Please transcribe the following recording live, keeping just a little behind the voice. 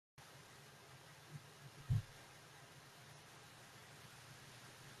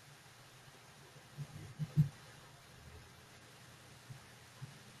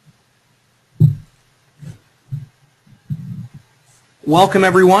Welcome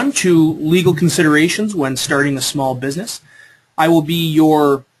everyone to Legal Considerations when Starting a Small Business. I will be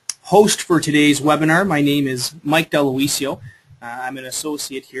your host for today's webinar. My name is Mike DeLuisio. I'm an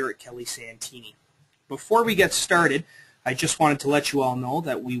associate here at Kelly Santini. Before we get started, I just wanted to let you all know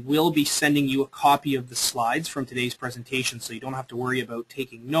that we will be sending you a copy of the slides from today's presentation, so you don't have to worry about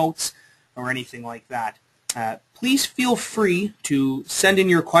taking notes or anything like that. Please feel free to send in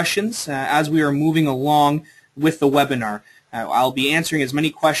your questions as we are moving along with the webinar. I'll be answering as many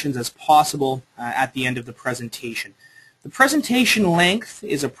questions as possible at the end of the presentation. The presentation length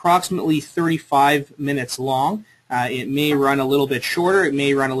is approximately 35 minutes long. It may run a little bit shorter, it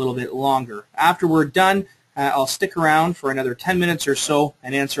may run a little bit longer. After we're done, I'll stick around for another 10 minutes or so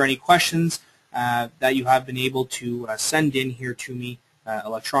and answer any questions that you have been able to send in here to me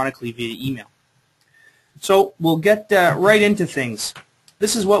electronically via email. So we'll get right into things.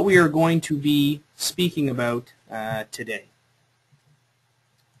 This is what we are going to be speaking about today.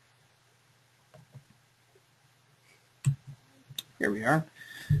 Here we are.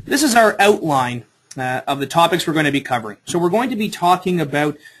 This is our outline of the topics we're going to be covering. So we're going to be talking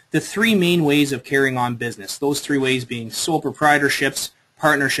about the three main ways of carrying on business, those three ways being sole proprietorships,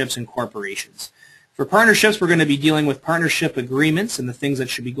 partnerships, and corporations. For partnerships, we're going to be dealing with partnership agreements and the things that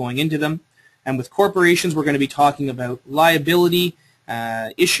should be going into them. And with corporations, we're going to be talking about liability,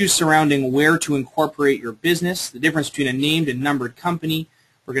 issues surrounding where to incorporate your business, the difference between a named and numbered company.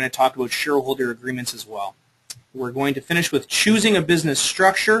 We're going to talk about shareholder agreements as well. We're going to finish with choosing a business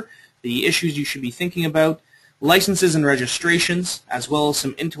structure, the issues you should be thinking about, licenses and registrations, as well as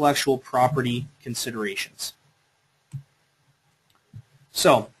some intellectual property considerations.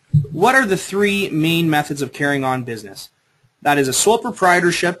 So, what are the three main methods of carrying on business? That is a sole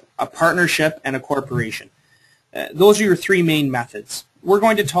proprietorship, a partnership, and a corporation. Those are your three main methods. We're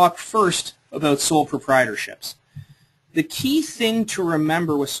going to talk first about sole proprietorships. The key thing to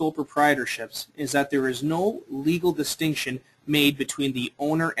remember with sole proprietorships is that there is no legal distinction made between the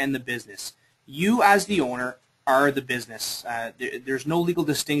owner and the business. You as the owner are the business. There's no legal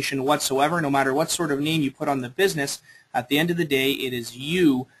distinction whatsoever, no matter what sort of name you put on the business. At the end of the day, it is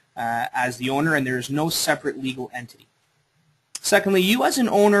you as the owner, and there is no separate legal entity. Secondly, you as an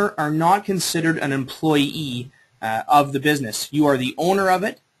owner are not considered an employee of the business. You are the owner of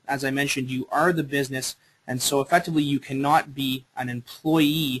it. As I mentioned, you are the business. And so effectively you cannot be an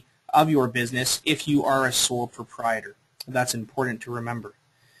employee of your business if you are a sole proprietor. That's important to remember.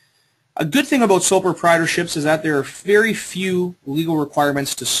 A good thing about sole proprietorships is that there are very few legal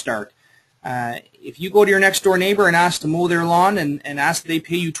requirements to start. If you go to your next door neighbor and ask to mow their lawn and ask that they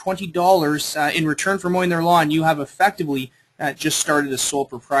pay you $20 in return for mowing their lawn, you have effectively just started a sole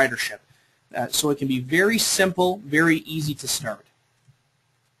proprietorship. So it can be very simple, very easy to start.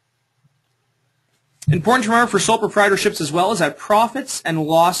 Important to remember for sole proprietorships as well is that profits and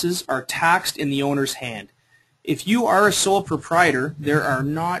losses are taxed in the owner's hand. If you are a sole proprietor, there are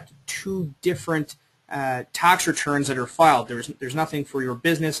not two different tax returns that are filed. There's nothing for your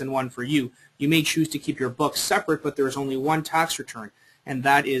business and one for you. You may choose to keep your books separate, but there is only one tax return, and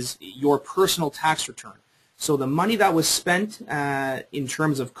that is your personal tax return. So the money that was spent in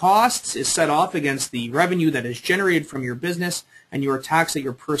terms of costs is set off against the revenue that is generated from your business, and you are taxed at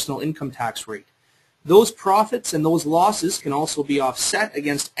your personal income tax rate. Those profits and those losses can also be offset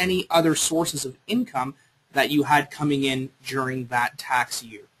against any other sources of income that you had coming in during that tax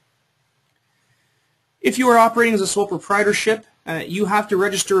year. If you are operating as a sole proprietorship, you have to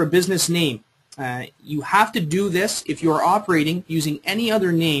register a business name. You have to do this if you are operating using any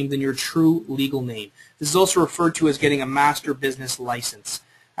other name than your true legal name. This is also referred to as getting a master business license.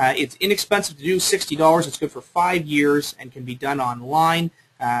 It's inexpensive to do, $60. It's good for 5 years and can be done online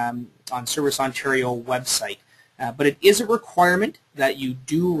on Service Ontario website. But it is a requirement that you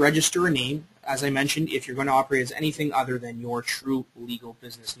do register a name, as I mentioned, if you're going to operate as anything other than your true legal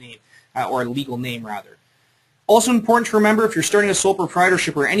business name, or legal name rather. Also important to remember if you're starting a sole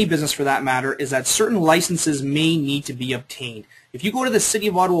proprietorship or any business for that matter is that certain licenses may need to be obtained. If you go to the City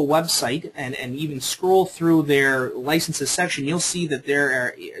of Ottawa website and even scroll through their licenses section, you'll see that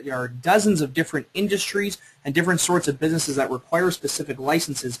there are dozens of different industries and different sorts of businesses that require specific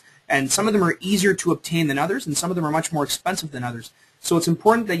licenses, and some of them are easier to obtain than others, and some of them are much more expensive than others. So it's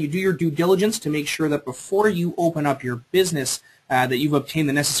important that you do your due diligence to make sure that before you open up your business that you've obtained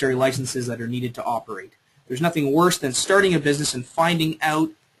the necessary licenses that are needed to operate. There's nothing worse than starting a business and finding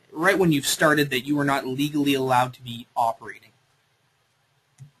out right when you've started that you are not legally allowed to be operating.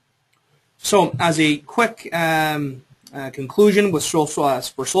 So as a quick conclusion for sole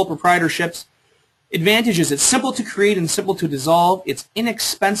proprietorships, Advantages: it's simple to create and simple to dissolve, it's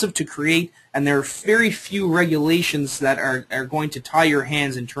inexpensive to create, and there are very few regulations that are going to tie your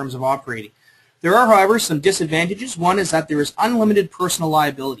hands in terms of operating. There are, however, some disadvantages. One is that there is unlimited personal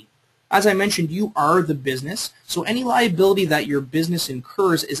liability. As I mentioned, you are the business, so any liability that your business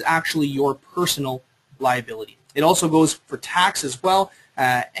incurs is actually your personal liability. It also goes for tax as well.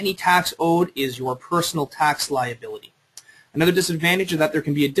 Any tax owed is your personal tax liability. Another disadvantage is that there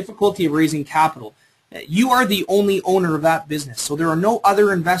can be a difficulty of raising capital. You are the only owner of that business, so there are no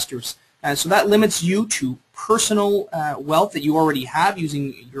other investors. So that limits you to personal wealth that you already have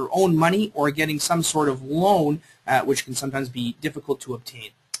using your own money or getting some sort of loan, which can sometimes be difficult to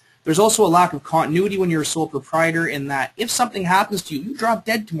obtain. There's also a lack of continuity when you're a sole proprietor in that if something happens to you, you drop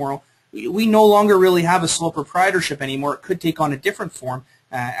dead tomorrow, we no longer really have a sole proprietorship anymore. It could take on a different form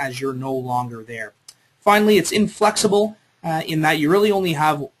as you're no longer there. Finally, it's inflexible in that you really only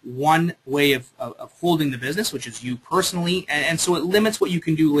have one way of holding the business, which is you personally, and so it limits what you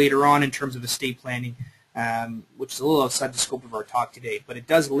can do later on in terms of estate planning, which is a little outside the scope of our talk today, but it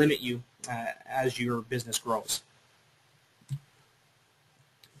does limit you as your business grows.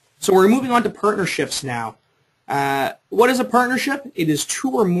 So we're moving on to partnerships now. What is a partnership? It is two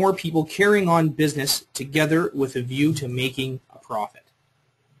or more people carrying on business together with a view to making a profit.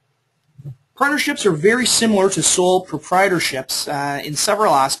 Partnerships are very similar to sole proprietorships in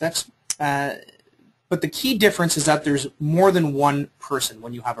several aspects, but the key difference is that there's more than one person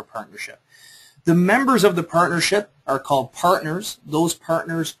when you have a partnership. The members of the partnership are called partners. Those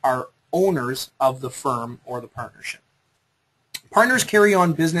partners are owners of the firm or the partnership. Partners carry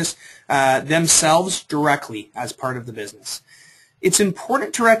on business themselves directly as part of the business. It's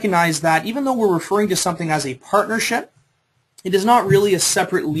important to recognize that even though we're referring to something as a partnership, it is not really a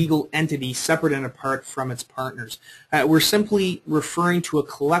separate legal entity separate and apart from its partners. We're simply referring to a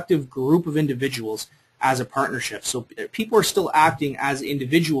collective group of individuals as a partnership. So people are still acting as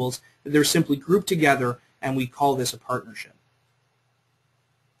individuals. They're simply grouped together, and we call this a partnership.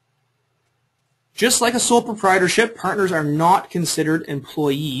 Just like a sole proprietorship, partners are not considered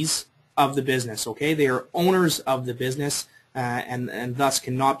employees of the business. Okay, they are owners of the business and thus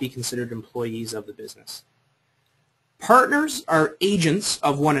cannot be considered employees of the business. Partners are agents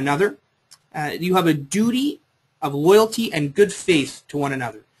of one another. You have a duty of loyalty and good faith to one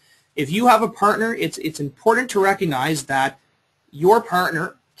another. If you have a partner, it's important to recognize that your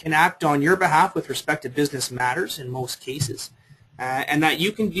partner can act on your behalf with respect to business matters in most cases, and that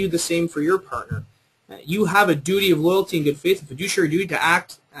you can do the same for your partner. You have a duty of loyalty and good faith, a fiduciary duty to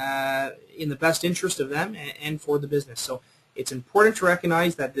act in the best interest of them and for the business. So it's important to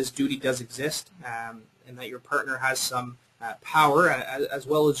recognize that this duty does exist and that your partner has some power as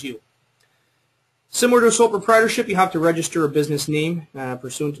well as you. Similar to a sole proprietorship, you have to register a business name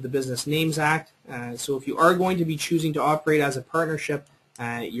pursuant to the Business Names Act. So if you are going to be choosing to operate as a partnership,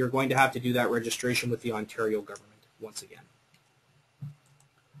 you're going to have to do that registration with the Ontario government once again.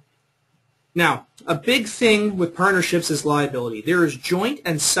 Now, a big thing with partnerships is liability. There is joint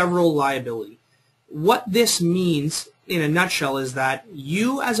and several liability. What this means in a nutshell is that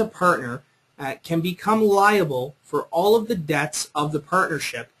you as a partner can become liable for all of the debts of the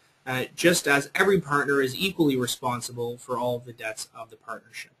partnership, just as every partner is equally responsible for all of the debts of the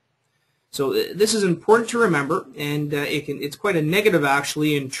partnership. So this is important to remember, and it's quite a negative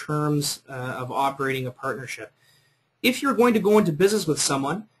actually in terms of operating a partnership. If you're going to go into business with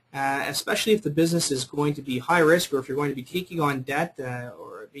someone, especially if the business is going to be high risk or if you're going to be taking on debt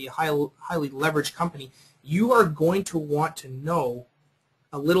or be a highly leveraged company, you are going to want to know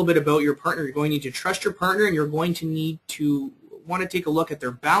a little bit about your partner. You're going to need to trust your partner, and you're going to need to want to take a look at their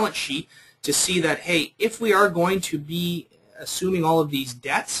balance sheet to see that, hey, if we are going to be assuming all of these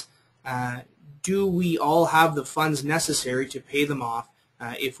debts, do we all have the funds necessary to pay them off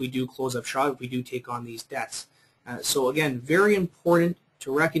if we do close up shop, if we do take on these debts? So again, very important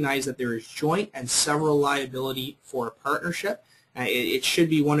to recognize that there is joint and several liability for a partnership. It should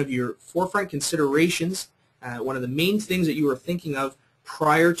be one of your forefront considerations, one of the main things that you are thinking of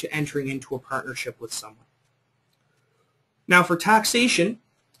prior to entering into a partnership with someone. Now for taxation,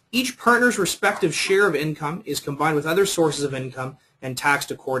 each partner's respective share of income is combined with other sources of income and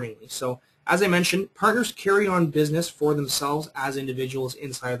taxed accordingly. So as I mentioned, partners carry on business for themselves as individuals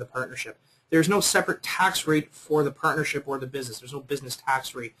inside of the partnership. There's no separate tax rate for the partnership or the business. There's no business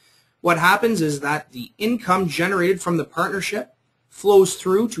tax rate. What happens is that the income generated from the partnership flows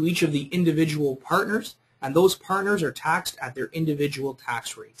through to each of the individual partners, and those partners are taxed at their individual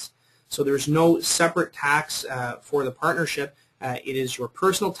tax rates. So there's no separate tax for the partnership. It is your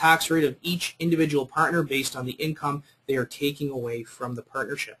personal tax rate of each individual partner based on the income they are taking away from the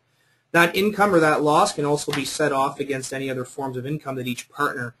partnership. That income or that loss can also be set off against any other forms of income that each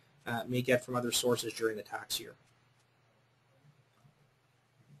partner may get from other sources during the tax year.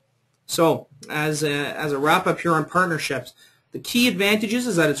 So, as a wrap-up here on partnerships, the key advantages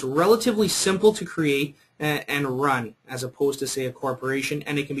is that it's relatively simple to create and run as opposed to, say, a corporation,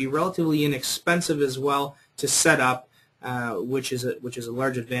 and it can be relatively inexpensive as well to set up, which is a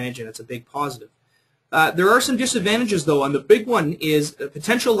large advantage, and it's a big positive. There are some disadvantages, though, and the big one is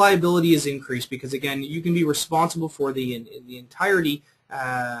potential liability is increased because, again, you can be responsible for the entirety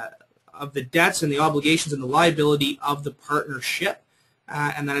of the debts and the obligations and the liability of the partnership,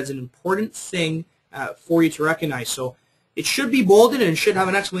 and that is an important thing for you to recognize. So it should be bolded and it should have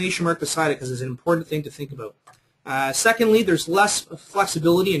an exclamation mark beside it because it's an important thing to think about. Secondly, there's less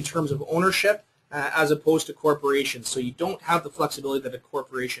flexibility in terms of ownership as opposed to corporations. So you don't have the flexibility that a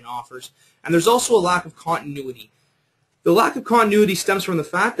corporation offers. And there's also a lack of continuity. The lack of continuity stems from the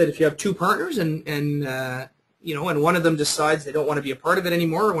fact that if you have two partners and one of them decides they don't want to be a part of it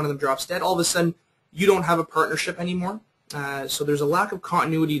anymore, or one of them drops dead, all of a sudden you don't have a partnership anymore. So there's a lack of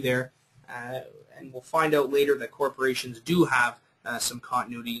continuity there, and we'll find out later that corporations do have some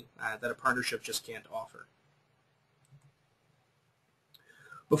continuity that a partnership just can't offer.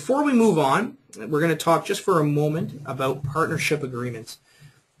 Before we move on, we're going to talk just for a moment about partnership agreements.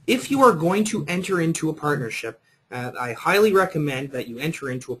 If you are going to enter into a partnership, I highly recommend that you enter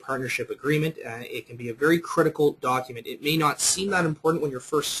into a partnership agreement. It can be a very critical document. It may not seem that important when you're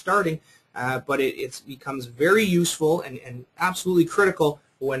first starting, but it becomes very useful and absolutely critical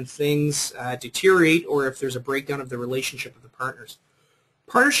when things deteriorate or if there's a breakdown of the relationship of the partners.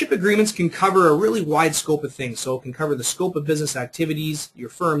 Partnership agreements can cover a really wide scope of things. So it can cover the scope of business activities, your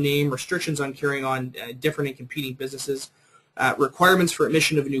firm name, restrictions on carrying on different and competing businesses, requirements for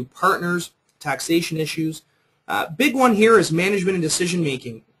admission of new partners, taxation issues. Big one here is management and decision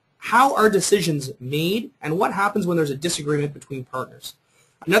making. How are decisions made and what happens when there's a disagreement between partners?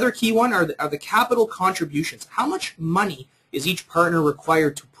 Another key one are the capital contributions. How much money is each partner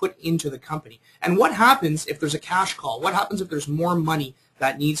required to put into the company? And what happens if there's a cash call? What happens if there's more money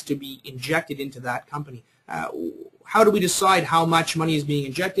that needs to be injected into that company? How do we decide how much money is being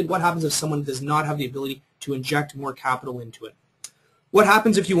injected? What happens if someone does not have the ability to inject more capital into it? What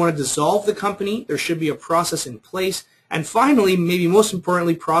happens if you want to dissolve the company? There should be a process in place. And finally, maybe most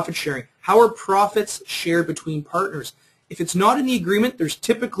importantly, profit sharing. How are profits shared between partners? If it's not in the agreement, there's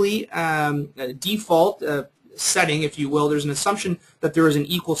typically a default setting, if you will. There's an assumption that there is an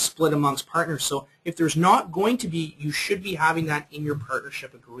equal split amongst partners. So if there's not going to be, you should be having that in your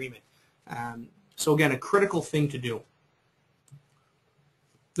partnership agreement. So again, a critical thing to do.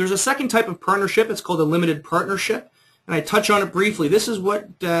 There's a second type of partnership. It's called a limited partnership. And I touch on it briefly. This is what,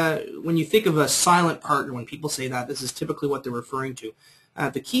 when you think of a silent partner, when people say that, this is typically what they're referring to.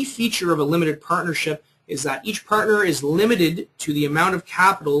 The key feature of a limited partnership is that each partner is limited to the amount of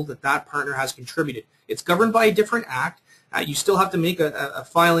capital that that partner has contributed. It's governed by a different act. You still have to make a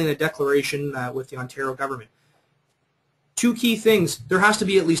filing, a declaration with the Ontario government. Two key things. There has to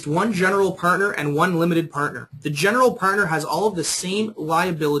be at least one general partner and one limited partner. The general partner has all of the same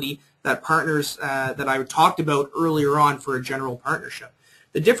liability that partners that I talked about earlier on for a general partnership.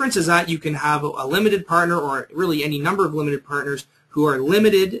 The difference is that you can have a limited partner or really any number of limited partners who are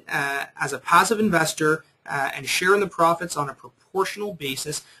limited as a passive investor and share in the profits on a proportional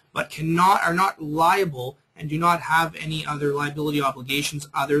basis, but are not liable and do not have any other liability obligations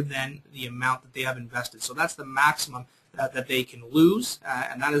other than the amount that they have invested. So that's the maximum that they can lose,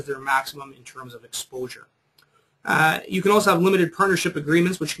 and that is their maximum in terms of exposure. You can also have limited partnership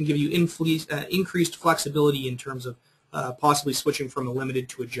agreements, which can give you increased flexibility in terms of possibly switching from a limited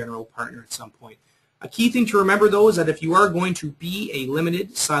to a general partner at some point. A key thing to remember, though, is that if you are going to be a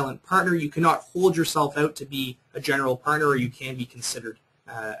limited silent partner, you cannot hold yourself out to be a general partner, or you can be considered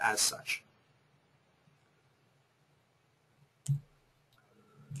as such.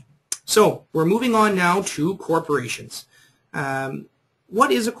 So we're moving on now to corporations.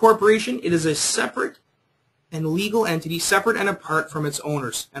 What is a corporation? It is a separate and legal entity, separate and apart from its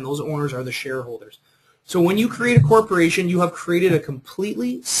owners, and those owners are the shareholders. So when you create a corporation, you have created a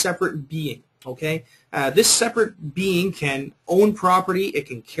completely separate being. Okay, this separate being can own property, it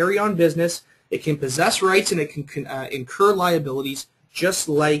can carry on business, it can possess rights, and it can incur liabilities, just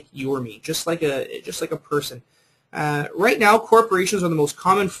like you or me, just like a person. Right now, corporations are the most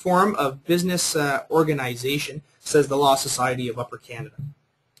common form of business organization, says the Law Society of Upper Canada.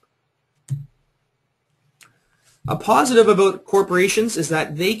 A positive about corporations is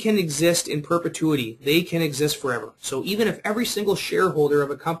that they can exist in perpetuity. They can exist forever. So even if every single shareholder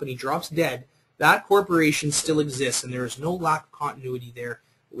of a company drops dead, that corporation still exists, and there is no lack of continuity there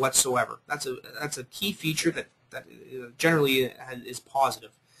whatsoever. That's a key feature that generally is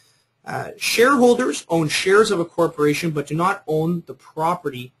positive. Shareholders own shares of a corporation but do not own the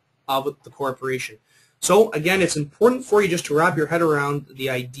property of the corporation. So again, it's important for you just to wrap your head around the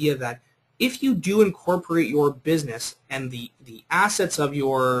idea that if you do incorporate your business and the assets of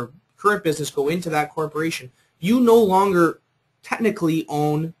your current business go into that corporation, you no longer technically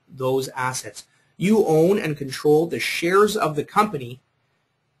own those assets. You own and control the shares of the company,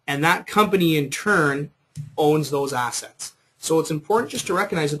 and that company in turn owns those assets. So it's important just to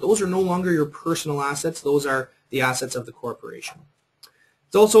recognize that those are no longer your personal assets, those are the assets of the corporation.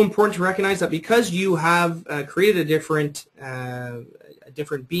 It's also important to recognize that because you have created a different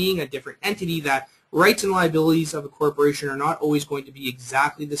being, a different entity, that rights and liabilities of a corporation are not always going to be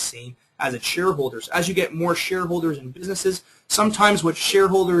exactly the same as its shareholders. As you get more shareholders in businesses, sometimes what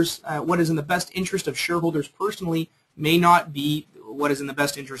is in the best interest of shareholders personally may not be what is in the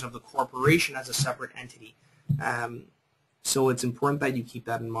best interest of the corporation as a separate entity. So it's important that you keep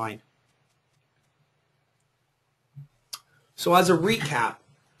that in mind. So as a recap,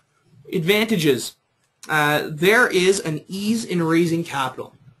 advantages. There is an ease in raising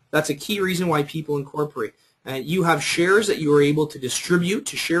capital. That's a key reason why people incorporate. You have shares that you are able to distribute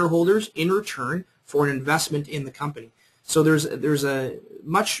to shareholders in return for an investment in the company. So there's a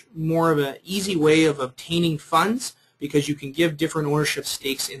much more of an easy way of obtaining funds because you can give different ownership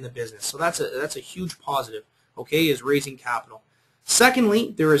stakes in the business. So that's a huge positive, okay, is raising capital.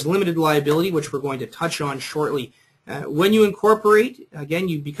 Secondly, there is limited liability, which we're going to touch on shortly. When you incorporate,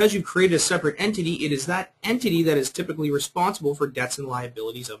 again, because you've created a separate entity, it is that entity that is typically responsible for debts and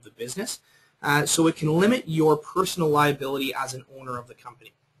liabilities of the business. So it can limit your personal liability as an owner of the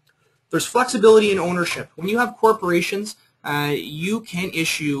company. There's flexibility in ownership. When you have corporations, you can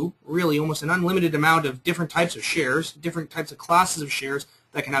issue really almost an unlimited amount of different types of shares, different types of classes of shares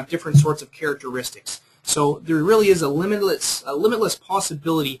that can have different sorts of characteristics. So there really is a limitless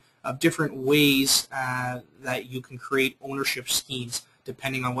possibility of different ways that you can create ownership schemes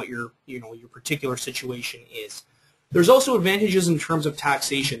depending on what your particular situation is. There's also advantages in terms of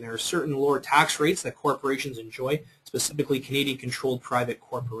taxation. There are certain lower tax rates that corporations enjoy, specifically Canadian-controlled private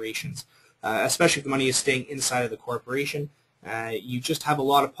corporations, especially if the money is staying inside of the corporation. You just have a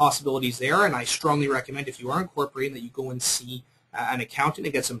lot of possibilities there, and I strongly recommend if you are incorporating that you go and see an accountant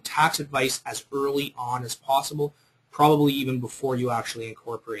and get some tax advice as early on as possible, probably even before you actually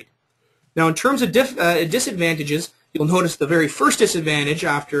incorporate. Now, in terms of disadvantages, you'll notice the very first disadvantage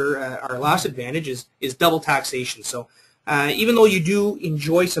after our last advantage is double taxation. So even though you do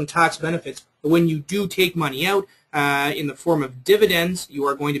enjoy some tax benefits, when you do take money out in the form of dividends, you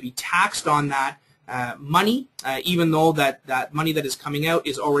are going to be taxed on that money, even though that money that is coming out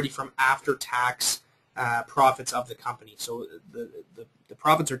is already from after-tax profits of the company. So the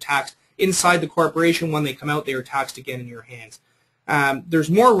profits are taxed inside the corporation. When they come out, they are taxed again in your hands. There's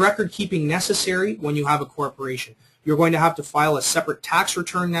more record keeping necessary when you have a corporation. You're going to have to file a separate tax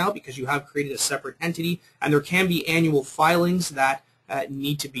return now because you have created a separate entity, and there can be annual filings that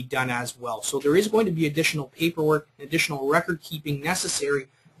need to be done as well. So there is going to be additional paperwork, additional record keeping necessary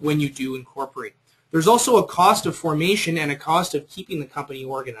when you do incorporate. There's also a cost of formation and a cost of keeping the company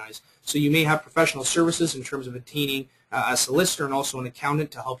organized. So you may have professional services in terms of obtaining a solicitor and also an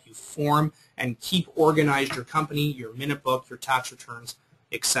accountant to help you form and keep organized your company, your minute book, your tax returns,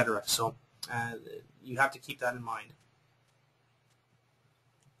 etc. So you have to keep that in mind.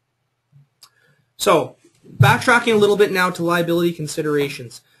 So backtracking a little bit now to liability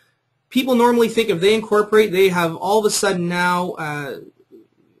considerations. People normally think if they incorporate, they have all of a sudden now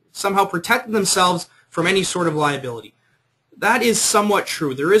somehow protected themselves from any sort of liability. That is somewhat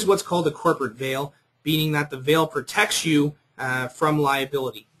true. There is what's called a corporate veil, meaning that the veil protects you from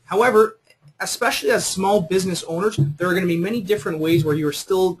liability. However, especially as small business owners, there are going to be many different ways where you're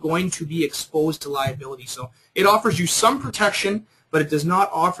still going to be exposed to liability. So it offers you some protection, but it does not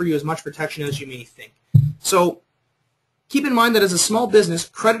offer you as much protection as you may think. So keep in mind that as a small business,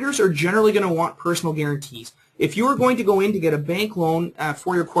 creditors are generally going to want personal guarantees. If you are going to go in to get a bank loan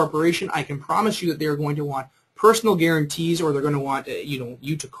for your corporation, I can promise you that they are going to want personal guarantees, or they're going to want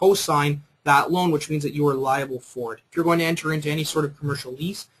you to co-sign that loan, which means that you are liable for it. If you're going to enter into any sort of commercial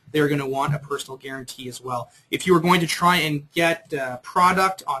lease, they're going to want a personal guarantee as well. If you are going to try and get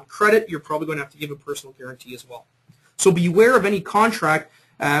product on credit, you're probably going to have to give a personal guarantee as well. So beware of any contract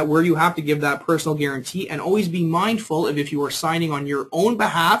where you have to give that personal guarantee, and always be mindful of if you are signing on your own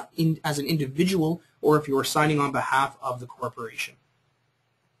behalf as an individual, or if you are signing on behalf of the corporation.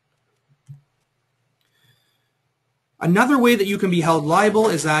 Another way that you can be held liable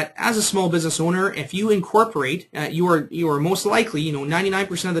is that as a small business owner, if you incorporate, you are most likely,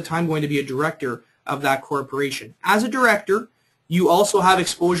 99% of the time going to be a director of that corporation. As a director, you also have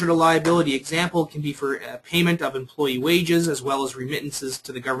exposure to liability. Example can be for payment of employee wages as well as remittances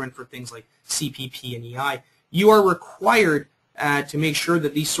to the government for things like CPP and EI. You are required to make sure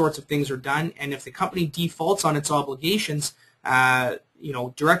that these sorts of things are done, and if the company defaults on its obligations,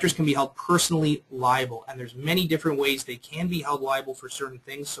 directors can be held personally liable, and there's many different ways they can be held liable for certain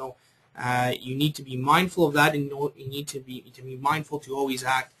things. So you need to be mindful of that, and you need to be mindful to always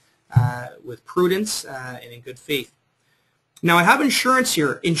act with prudence and in good faith. Now I have insurance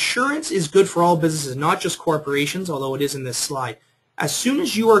here. Insurance is good for all businesses, not just corporations, although it is in this slide. As soon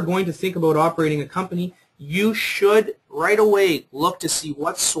as you are going to think about operating a company, you should right away look to see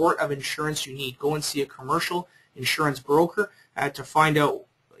what sort of insurance you need. Go and see a commercial insurance broker to find out,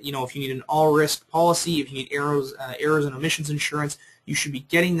 if you need an all-risk policy, if you need errors and omissions insurance. You should be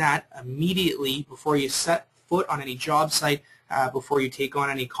getting that immediately before you set foot on any job site, before you take on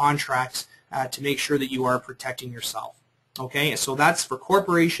any contracts, to make sure that you are protecting yourself. Okay, so that's for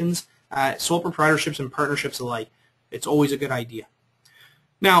corporations, sole proprietorships, and partnerships alike. It's always a good idea.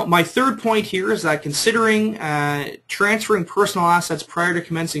 Now, my third point here is that considering transferring personal assets prior to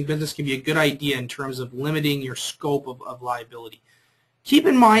commencing business can be a good idea in terms of limiting your scope of liability. Keep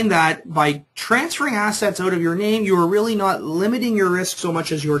in mind that by transferring assets out of your name, you are really not limiting your risk so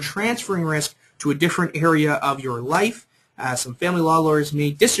much as you're transferring risk to a different area of your life. Some family law lawyers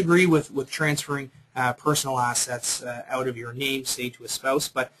may disagree with transferring personal assets out of your name, say to a spouse,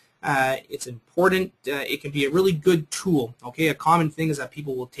 but it's important. It can be a really good tool. Okay, a common thing is that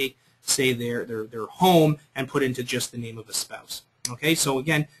people will take, say, their home and put into just the name of a spouse. Okay, so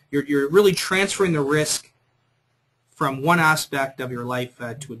again, you're really transferring the risk from one aspect of your life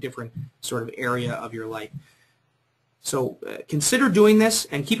to a different sort of area of your life. So consider doing this,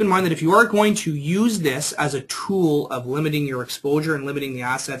 and keep in mind that if you are going to use this as a tool of limiting your exposure and limiting the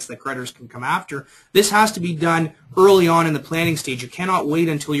assets that creditors can come after, this has to be done early on in the planning stage. You cannot wait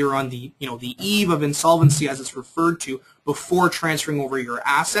until you're on the eve of insolvency, as it's referred to, before transferring over your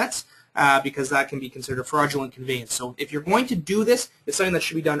assets, because that can be considered a fraudulent conveyance. So if you're going to do this, it's something that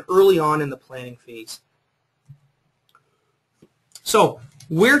should be done early on in the planning phase. So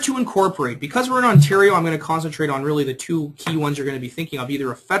where to incorporate? Because we're in Ontario, I'm going to concentrate on really the two key ones you're going to be thinking of, either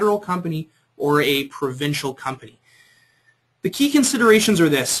a federal company or a provincial company. The key considerations are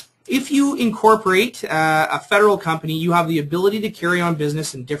this. If you incorporate a federal company, you have the ability to carry on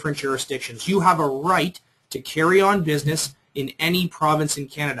business in different jurisdictions. You have a right to carry on business in any province in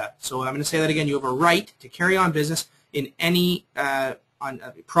Canada. So I'm going to say that again. You have a right to carry on business in any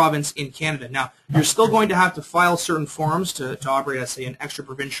province in Canada. Now, you're still going to have to file certain forms to operate as, say, an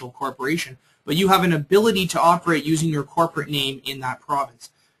extra-provincial corporation, but you have an ability to operate using your corporate name in that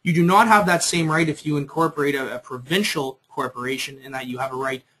province. You do not have that same right if you incorporate a provincial corporation, in that you have a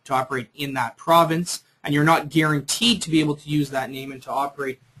right to operate in that province, and you're not guaranteed to be able to use that name and to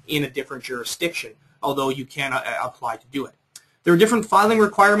operate in a different jurisdiction, although you can apply to do it. There are different filing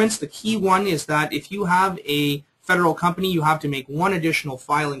requirements. The key one is that if you have a federal company, you have to make one additional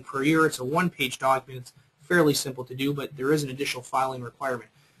filing per year. It's a one-page document. It's fairly simple to do, but there is an additional filing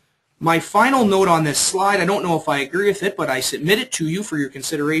requirement. My final note on this slide, I don't know if I agree with it, but I submit it to you for your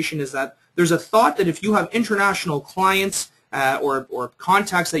consideration, is that there's a thought that if you have international clients or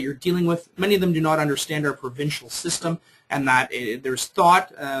contacts that you're dealing with, many of them do not understand our provincial system, and that there's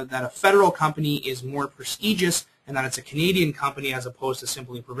thought that a federal company is more prestigious and that it's a Canadian company as opposed to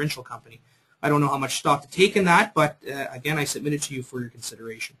simply a provincial company. I don't know how much stock to take in that, but again, I submit it to you for your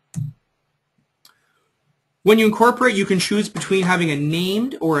consideration. When you incorporate, you can choose between having a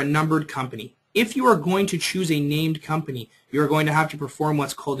named or a numbered company. If you are going to choose a named company, you are going to have to perform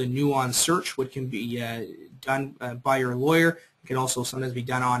what's called a nuance search, which can be done by your lawyer. It can also sometimes be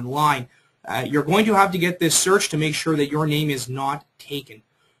done online. You're going to have to get this search to make sure that your name is not taken.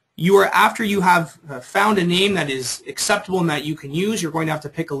 After you have found a name that is acceptable and that you can use, you're going to have to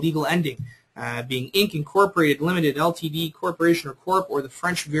pick a legal ending. Being Inc., Incorporated, Limited, Ltd, Corporation, or Corp, or the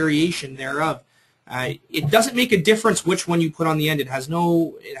French variation thereof. It doesn't make a difference which one you put on the end. It has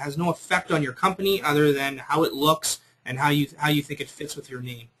no effect on your company other than how it looks and how you think it fits with your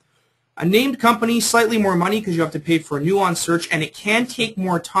name. A named company, slightly more money because you have to pay for a nuance search, and it can take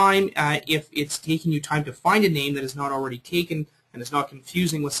more time if it's taking you time to find a name that is not already taken and is not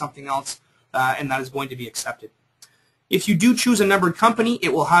confusing with something else, and that is going to be accepted. If you do choose a numbered company,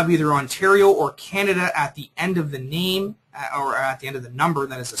 it will have either Ontario or Canada at the end of the name or at the end of the number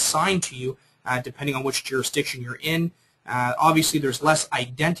that is assigned to you, depending on which jurisdiction you're in. Obviously, there's less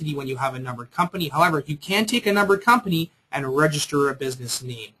identity when you have a numbered company. However, you can take a numbered company and register a business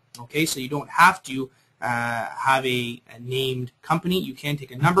name. Okay, so you don't have to have a named company. You can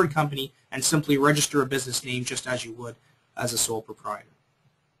take a numbered company and simply register a business name just as you would as a sole proprietor.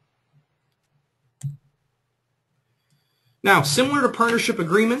 Now, similar to partnership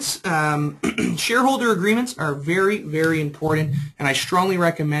agreements, shareholder agreements are very, very important, and I strongly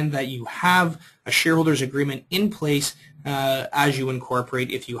recommend that you have a shareholders agreement in place as you incorporate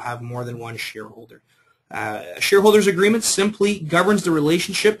if you have more than one shareholder. A shareholders agreement simply governs the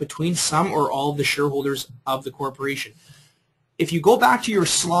relationship between some or all of the shareholders of the corporation. If you go back to your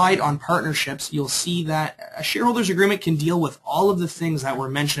slide on partnerships, you'll see that a shareholders agreement can deal with all of the things that were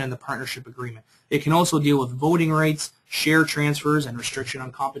mentioned in the partnership agreement. It can also deal with voting rights, share transfers, and restriction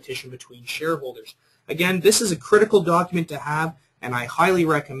on competition between shareholders. Again, this is a critical document to have, and I highly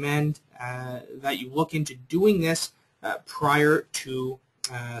recommend that you look into doing this prior to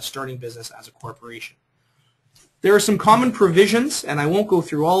starting business as a corporation. There are some common provisions, and I won't go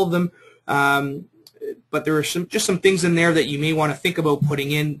through all of them, but there are just some things in there that you may want to think about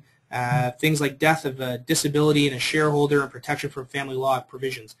putting in, things like death of disability in a shareholder and protection from family law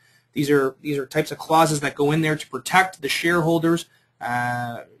provisions. These are types of clauses that go in there to protect the shareholders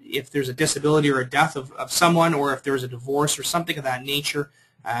if there's a disability or a death of someone, or if there's a divorce or something of that nature.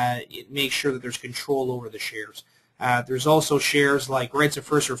 It makes sure that there's control over the shares. There's also shares like rights of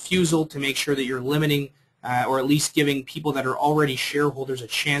first refusal to make sure that you're limiting or at least giving people that are already shareholders a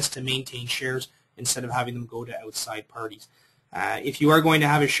chance to maintain shares instead of having them go to outside parties. If you are going to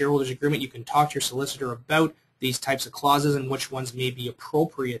have a shareholders agreement, you can talk to your solicitor about these types of clauses and which ones may be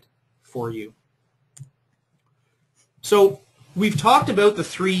appropriate for you. So we've talked about the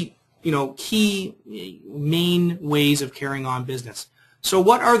three key main ways of carrying on business. So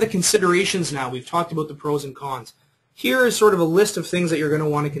what are the considerations now? We've talked about the pros and cons. Here is sort of a list of things that you're going to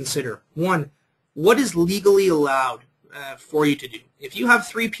want to consider. One, what is legally allowed for you to do? If you have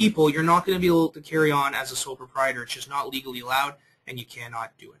 3 people, you're not going to be able to carry on as a sole proprietor. It's just not legally allowed, and you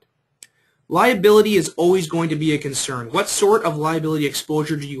cannot do it. Liability is always going to be a concern. What sort of liability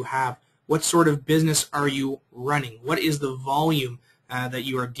exposure do you have? What sort of business are you running? What is the volume that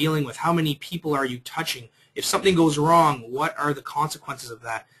you are dealing with? How many people are you touching? If something goes wrong, what are the consequences of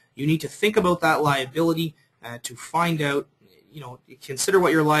that? You need to think about that liability to find out, consider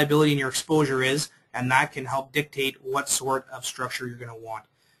what your liability and your exposure is, and that can help dictate what sort of structure you're going to want.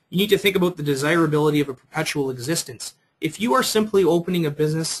 You need to think about the desirability of a perpetual existence. If you are simply opening a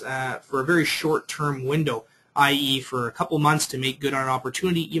business for a very short-term window, i.e. for a couple months to make good on an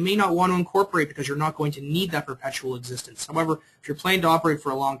opportunity, you may not want to incorporate because you're not going to need that perpetual existence. However, if you're planning to operate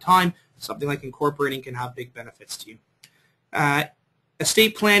for a long time, something like incorporating can have big benefits to you.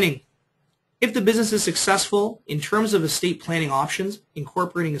 Estate planning. If the business is successful, in terms of estate planning options,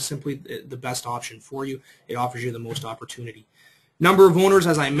 incorporating is simply the best option for you. It offers you the most opportunity. Number of owners,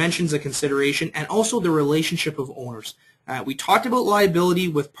 as I mentioned, is a consideration, and also the relationship of owners. We talked about liability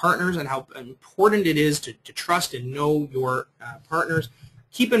with partners and how important it is to trust and know your partners.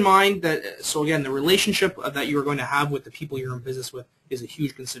 Keep in mind that, so again, the relationship that you're going to have with the people you're in business with is a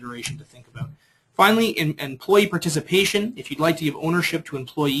huge consideration to think about. Finally, employee participation. If you'd like to give ownership to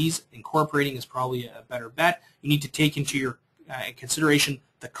employees, incorporating is probably a better bet. You need to take into your consideration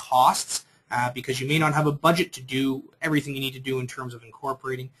the costs because you may not have a budget to do everything you need to do in terms of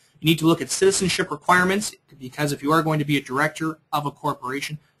incorporating. You need to look at citizenship requirements because if you are going to be a director of a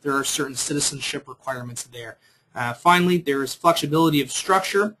corporation, there are certain citizenship requirements there. Finally, there is flexibility of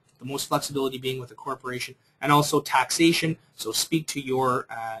structure, the most flexibility being with a corporation, and also taxation. So speak to your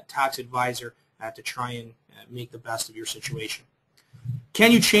tax advisor to try and make the best of your situation.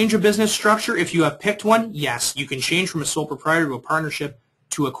 Can you change a business structure if you have picked one? Yes, you can change from a sole proprietor to a partnership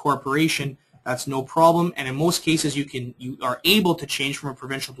to a corporation. That's no problem, and in most cases you are able to change from a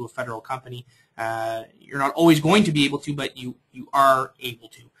provincial to a federal company. You're not always going to be able to, but you are able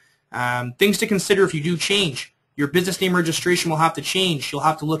to. Things to consider if you do change. Your business name registration will have to change. You'll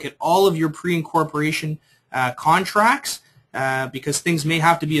have to look at all of your pre-incorporation contracts because things may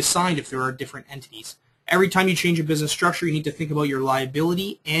have to be assigned if there are different entities. Every time you change a business structure, you need to think about your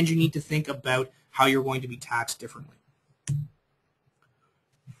liability and you need to think about how you're going to be taxed differently.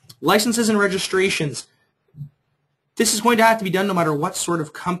 Licenses and registrations. This is going to have to be done no matter what sort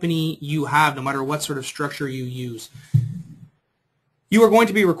of company you have, no matter what sort of structure you use. You are going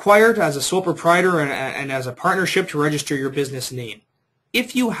to be required as a sole proprietor and as a partnership to register your business name.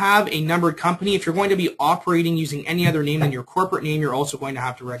 If you have a numbered company, if you're going to be operating using any other name than your corporate name, you're also going to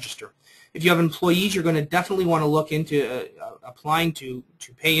have to register. If you have employees, you're going to definitely want to look into applying to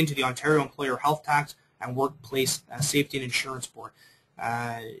pay into the Ontario Employer Health Tax and Workplace Safety and Insurance Board.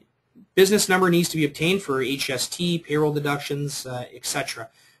 Business number needs to be obtained for HST, payroll deductions, etc.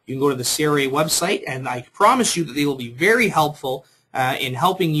 You can go to the CRA website, and I promise you that they will be very helpful in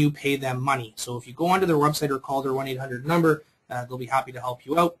helping you pay them money. So if you go onto their website or call their 1-800 number, they'll be happy to help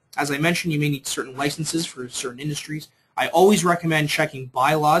you out. As I mentioned, you may need certain licenses for certain industries. I always recommend checking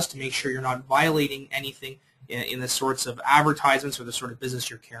bylaws to make sure you're not violating anything in the sorts of advertisements or the sort of business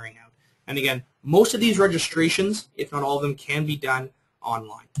you're carrying out. And again, most of these registrations, if not all of them, can be done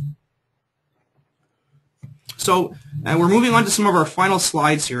online. So we're moving on to some of our final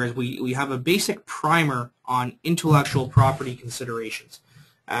slides here as we have a basic primer on intellectual property considerations.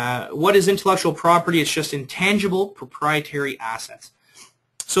 What is intellectual property? It's just intangible proprietary assets.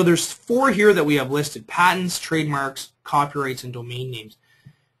 So there's 4 here that we have listed: patents, trademarks, copyrights, and domain names.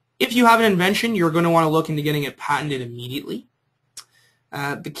 If you have an invention, you're going to want to look into getting it patented immediately.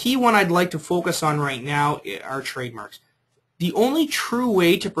 The key one I'd like to focus on right now are trademarks. The only true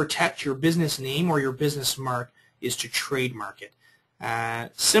way to protect your business name or your business mark is to trademark it.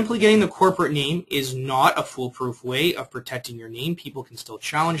 Simply getting the corporate name is not a foolproof way of protecting your name. People can still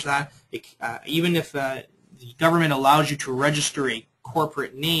challenge that. Even if the government allows you to register a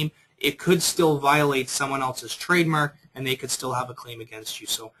corporate name, it could still violate someone else's trademark, and they could still have a claim against you.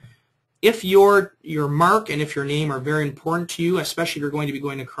 So if your mark and if your name are very important to you, especially if you're going to be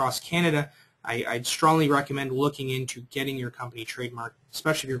going across Canada, I'd strongly recommend looking into getting your company trademarked,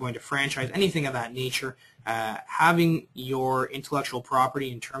 especially if you're going to franchise, anything of that nature. Having your intellectual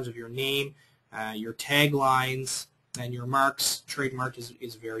property in terms of your name, your taglines, and your marks trademarked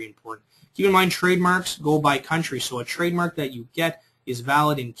is very important. Keep in mind, trademarks go by country, so a trademark that you get is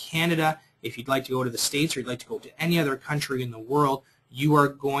valid in Canada. If you'd like to go to the States or you'd like to go to any other country in the world, you are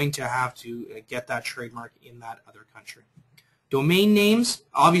going to have to get that trademark in that other country. Domain names,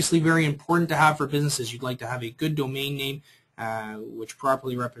 obviously very important to have for businesses. You'd like to have a good domain name which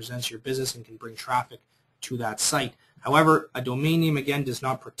properly represents your business and can bring traffic to that site. However, a domain name, again, does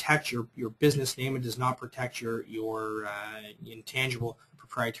not protect your business name. It does not protect your intangible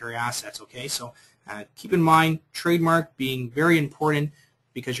proprietary assets, okay? So keep in mind, trademark being very important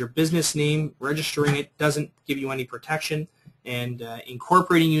because your business name, registering it, doesn't give you any protection, and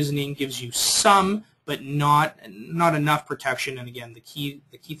incorporating using name gives you some, but not enough protection. And again, the key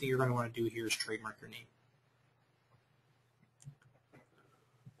thing you're going to want to do here is trademark your name.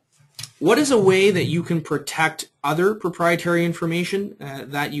 What is a way that you can protect other proprietary information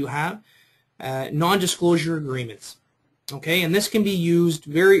that you have? Non-disclosure agreements. Okay, and this can be used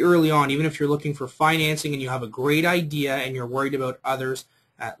very early on, even if you're looking for financing and you have a great idea and you're worried about others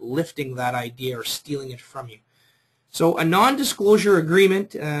lifting that idea or stealing it from you. So a non-disclosure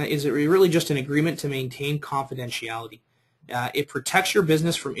agreement is really just an agreement to maintain confidentiality. It protects your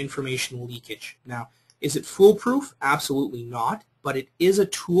business from information leakage. Now, is it foolproof? Absolutely not, but it is a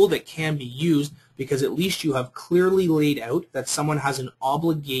tool that can be used because at least you have clearly laid out that someone has an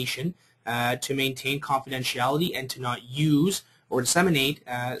obligation to maintain confidentiality and to not use or disseminate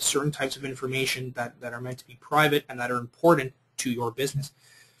certain types of information that are meant to be private and that are important to your business.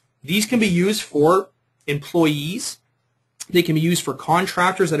 These can be used for employees. They can be used for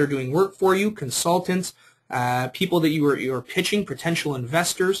contractors that are doing work for you, consultants, people that you are pitching, potential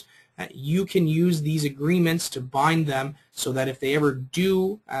investors. You can use these agreements to bind them so that if they ever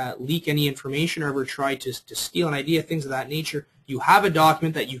do leak any information or ever try to steal an idea, things of that nature, you have a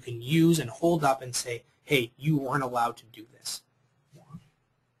document that you can use and hold up and say, hey, you weren't allowed to do this.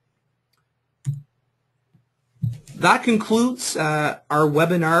 That concludes our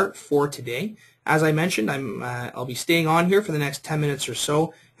webinar for today. As I mentioned, I'll be staying on here for the next 10 minutes or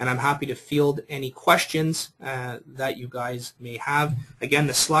so, and I'm happy to field any questions that you guys may have. Again,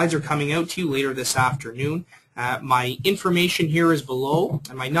 the slides are coming out to you later this afternoon. My information here is below,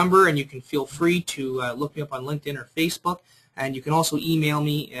 and my number, and you can feel free to look me up on LinkedIn or Facebook, and you can also email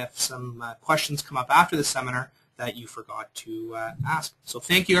me if some questions come up after the seminar that you forgot to ask. So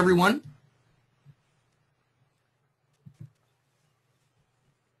thank you, everyone.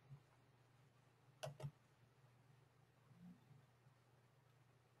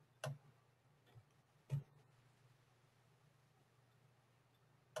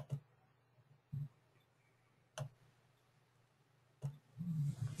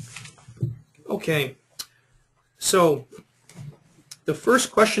 Okay, so the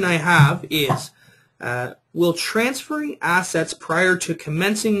first question I have is, will transferring assets prior to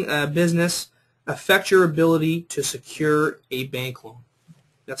commencing a business affect your ability to secure a bank loan?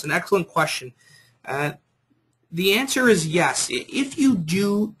 That's an excellent question. The answer is yes. If you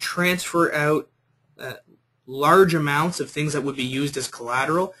do transfer out large amounts of things that would be used as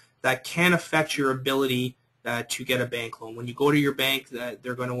collateral, that can affect your ability to get a bank loan. When you go to your bank,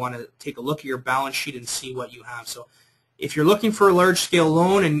 they're going to want to take a look at your balance sheet and see what you have. So if you're looking for a large-scale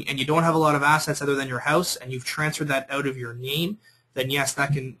loan and you don't have a lot of assets other than your house and you've transferred that out of your name, then yes,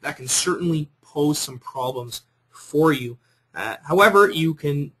 that can certainly pose some problems for you. However, you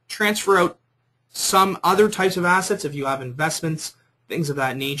can transfer out some other types of assets if you have investments, things of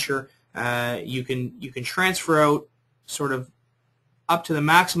that nature. You can transfer out sort of up to the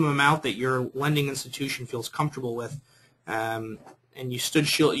maximum amount that your lending institution feels comfortable with, and you should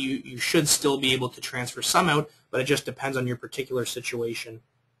still be able to transfer some out, but it just depends on your particular situation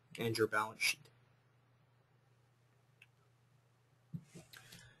and your balance sheet.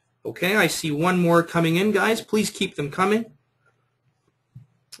 Okay, I see one more coming in, guys. Please keep them coming.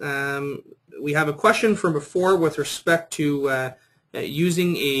 We have a question from before with respect to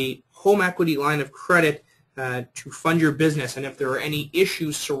using a home equity line of credit to fund your business, and if there are any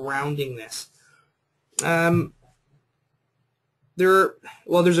issues surrounding this.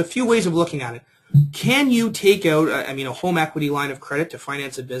 There's a few ways of looking at it. Can you take out, a home equity line of credit to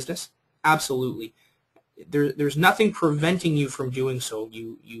finance a business? Absolutely. There's nothing preventing you from doing so.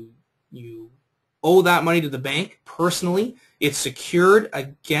 You owe that money to the bank personally. It's secured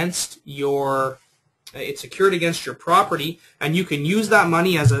against your property, and you can use that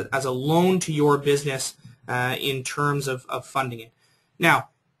money as a loan to your business in terms of funding it. Now,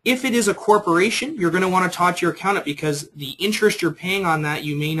 if it is a corporation, you're going to want to talk to your accountant, because the interest you're paying on that,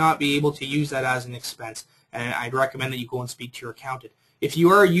 you may not be able to use that as an expense, and I'd recommend that you go and speak to your accountant. If you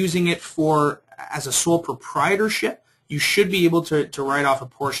are using it as a sole proprietorship, you should be able to write off a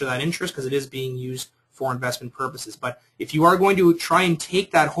portion of that interest because it is being used for investment purposes. But if you are going to try and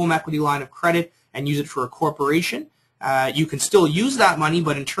take that home equity line of credit and use it for a corporation, you can still use that money,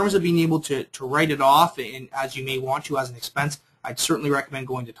 but in terms of being able to write it off, as you may want to as an expense, I'd certainly recommend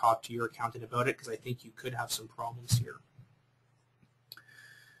going to talk to your accountant about it, because I think you could have some problems here.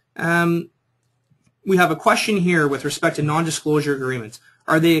 We have a question here with respect to non-disclosure agreements.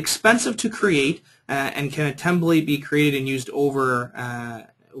 Are they expensive to create, and can a template be created and used over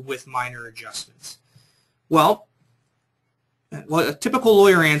with minor adjustments? Well, a typical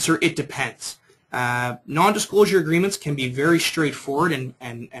lawyer answer, it depends. Non-disclosure agreements can be very straightforward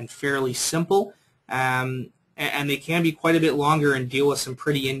and fairly simple, and they can be quite a bit longer and deal with some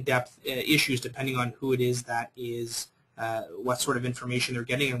pretty in-depth issues depending on who it is that is, what sort of information they're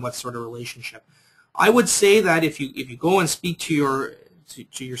getting and what sort of relationship. I would say that if you go and speak to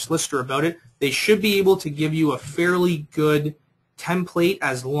your solicitor about it, they should be able to give you a fairly good template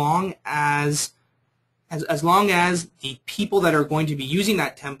as long as the people that are going to be using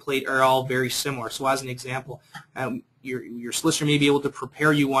that template are all very similar. So as an example, your solicitor may be able to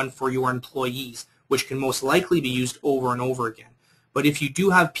prepare you one for your employees, which can most likely be used over and over again. But if you do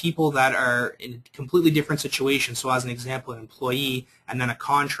have people that are in completely different situations, so as an example, an employee and then a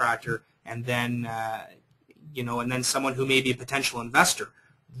contractor, and then and then someone who may be a potential investor,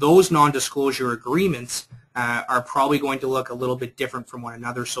 those non-disclosure agreements are probably going to look a little bit different from one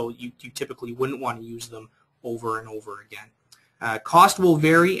another, so you typically wouldn't want to use them over and over again. Cost will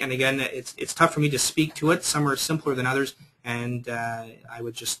vary, and again, it's tough for me to speak to it. Some are simpler than others, and I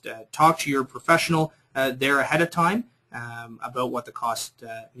would just talk to your professional there ahead of time about what the cost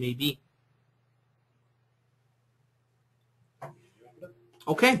may be.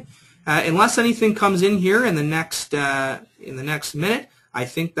 Okay, unless anything comes in here in the next minute, I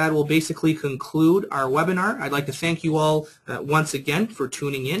think that will basically conclude our webinar. I'd like to thank you all once again for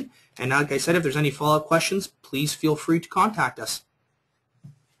tuning in. And like I said, if there's any follow-up questions, please feel free to contact us.